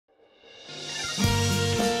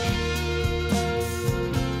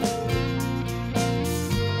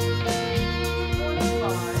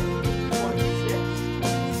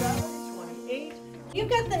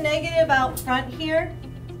out front here,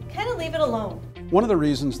 kind of leave it alone. One of the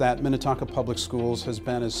reasons that Minnetonka Public Schools has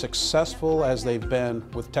been as successful as they've been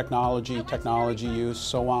with technology use,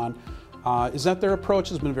 so on, is that their approach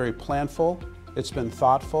has been very planful, it's been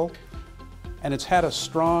thoughtful, and it's had a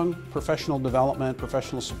strong professional development,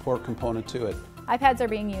 professional support component to it. iPads are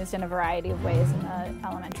being used in a variety of ways in the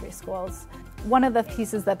elementary schools. One of the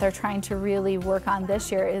pieces that they're trying to really work on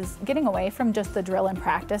this year is getting away from just the drill and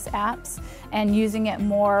practice apps and using it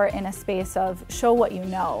more in a space of show what you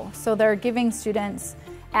know. So they're giving students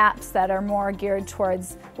apps that are more geared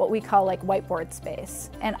towards what we call like whiteboard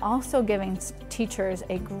space, and also giving teachers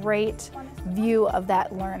a great view of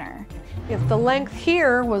that learner. If the length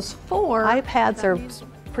here was 4, iPads are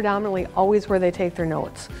predominantly always where they take their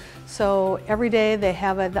notes. So every day they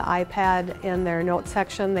have the iPad in their note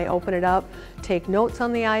section, they open it up, take notes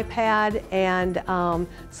on the iPad, and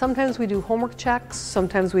sometimes we do homework checks,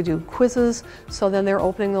 sometimes we do quizzes, so then they're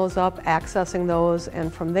opening those up, accessing those,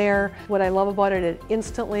 and from there, what I love about it, it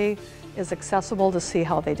instantly is accessible to see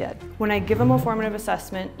how they did. When I give them a formative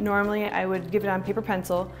assessment, normally I would give it on paper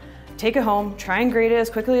pencil, take it home, try and grade it as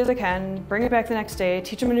quickly as I can, bring it back the next day,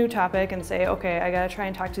 teach them a new topic, and say, okay, I gotta try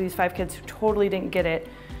and talk to these 5 kids who totally didn't get it,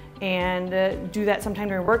 and do that sometime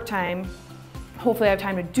during work time. Hopefully I have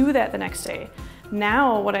time to do that the next day.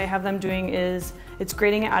 Now what I have them doing is it's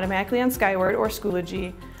grading it automatically on Skyward or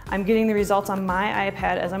Schoology. I'm getting the results on my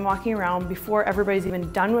iPad as I'm walking around before everybody's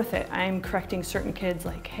even done with it. I'm correcting certain kids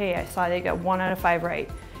like, hey, I saw they got 1 out of 5 right.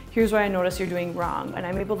 Here's what I noticed you're doing wrong. And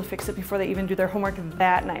I'm able to fix it before they even do their homework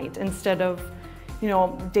that night instead of, you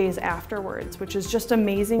know, days afterwards, which is just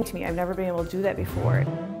amazing to me. I've never been able to do that before.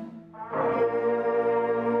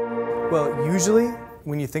 Well, usually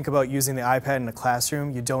when you think about using the iPad in a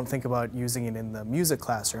classroom, you don't think about using it in the music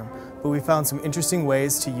classroom. But we found some interesting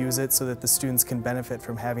ways to use it so that the students can benefit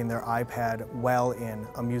from having their iPad well in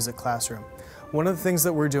a music classroom. One of the things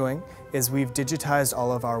that we're doing is we've digitized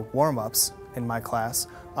all of our warm-ups in my class.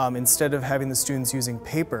 Instead of having the students using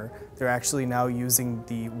paper, they're actually now using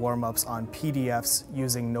the warm-ups on PDFs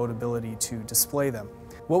using Notability to display them.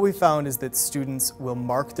 What we found is that students will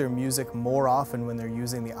mark their music more often when they're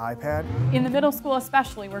using the iPad. In the middle school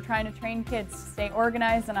especially, we're trying to train kids to stay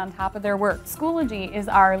organized and on top of their work. Schoology is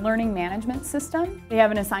our learning management system. They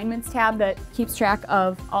have an assignments tab that keeps track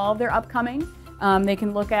of all of their upcoming. They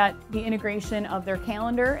can look at the integration of their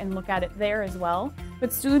calendar and look at it there as well.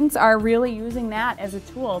 But students are really using that as a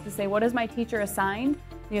tool to say, what is my teacher assigned?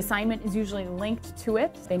 The assignment is usually linked to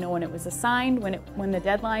it. They know when it was assigned, when the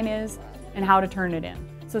deadline is, and how to turn it in.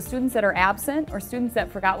 So students that are absent or students that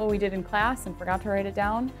forgot what we did in class and forgot to write it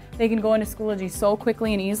down, they can go into Schoology so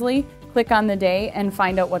quickly and easily, click on the day and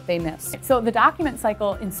find out what they missed. So the document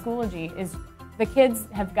cycle in Schoology is the kids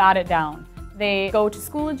have got it down. They go to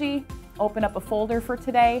Schoology, open up a folder for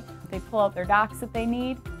today, they pull out their docs that they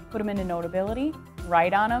need, put them into Notability,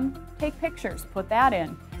 write on them, take pictures, put that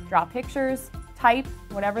in, draw pictures, type,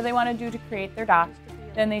 whatever they want to do to create their doc.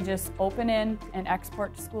 Then they just open in and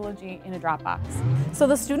export to Schoology in a Dropbox. So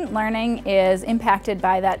the student learning is impacted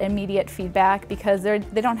by that immediate feedback because they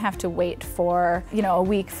don't have to wait for a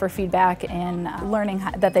week for feedback in learning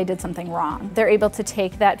that they did something wrong. They're able to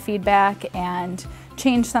take that feedback and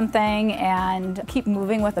change something and keep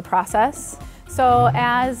moving with the process. So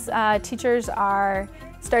as teachers are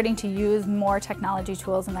starting to use more technology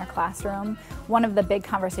tools in their classroom, one of the big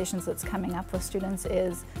conversations that's coming up with students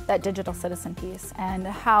is that digital citizen piece and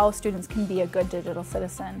how students can be a good digital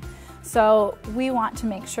citizen. So we want to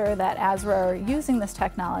make sure that as we're using this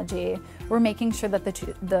technology, we're making sure that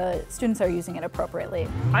the students are using it appropriately.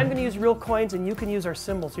 I'm going to use real coins and you can use our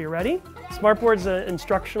symbols. Are you ready? Smartboard's an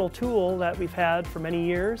instructional tool that we've had for many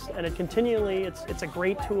years, and it's a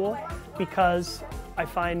great tool because I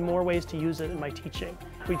find more ways to use it in my teaching.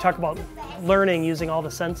 We talk about learning using all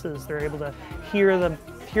the senses. They're able to hear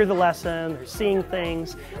the lesson, they're seeing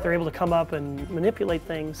things, they're able to come up and manipulate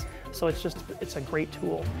things. So it's a great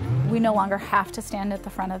tool. We no longer have to stand at the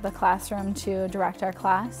front of the classroom to direct our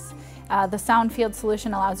class. The Soundfield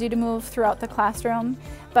solution allows you to move throughout the classroom,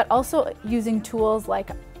 but also using tools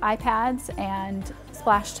like iPads and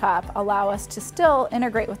Splashtop allow us to still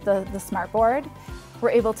integrate with the smartboard. We're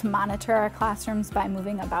able to monitor our classrooms by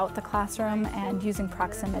moving about the classroom and using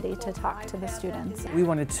proximity to talk to the students. We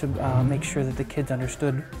wanted to make sure that the kids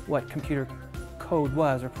understood what computer code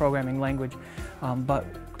was, or programming language, but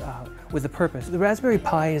with a purpose. The Raspberry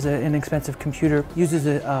Pi is an inexpensive computer, uses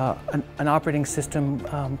an operating system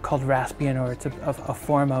called Raspbian, or it's a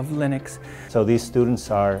form of Linux. So these students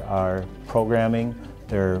are programming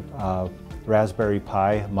their Raspberry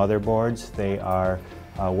Pi motherboards. They are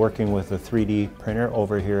working with a 3D printer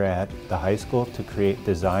over here at the high school to create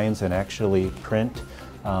designs and actually print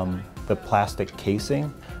the plastic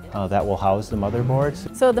casing that will house the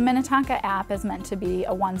motherboards. So the Minnetonka app is meant to be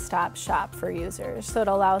a one-stop shop for users. So it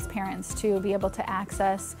allows parents to be able to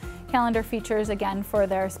access calendar features, again, for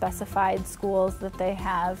their specified schools that they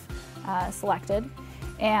have selected.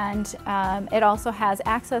 And it also has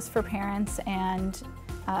access for parents and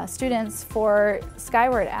students for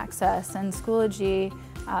Skyward access and Schoology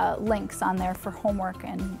links on there for homework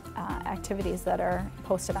and activities that are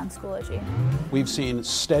posted on Schoology. We've seen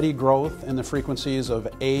steady growth in the frequencies of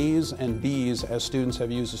A's and B's as students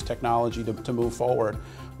have used this technology to move forward.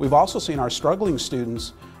 We've also seen our struggling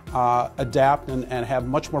students adapt and have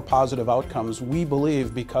much more positive outcomes, we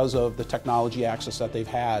believe, because of the technology access that they've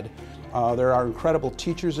had. There are incredible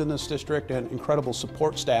teachers in this district and incredible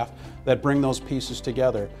support staff that bring those pieces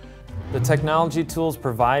together. The technology tools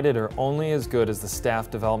provided are only as good as the staff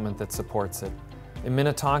development that supports it. In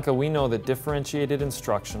Minnetonka, we know that differentiated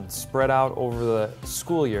instruction spread out over the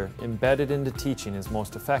school year, embedded into teaching, is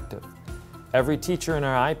most effective. Every teacher in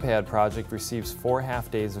our iPad project receives 4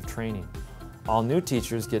 half-days of training. All new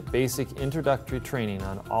teachers get basic introductory training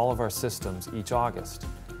on all of our systems each August.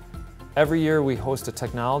 Every year we host a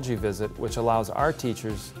technology visit which allows our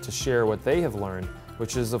teachers to share what they have learned,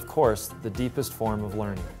 which is, of course, the deepest form of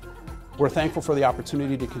learning. We're thankful for the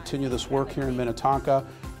opportunity to continue this work here in Minnetonka.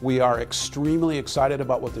 We are extremely excited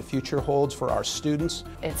about what the future holds for our students.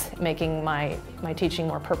 It's making my teaching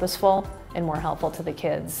more purposeful and more helpful to the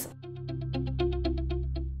kids.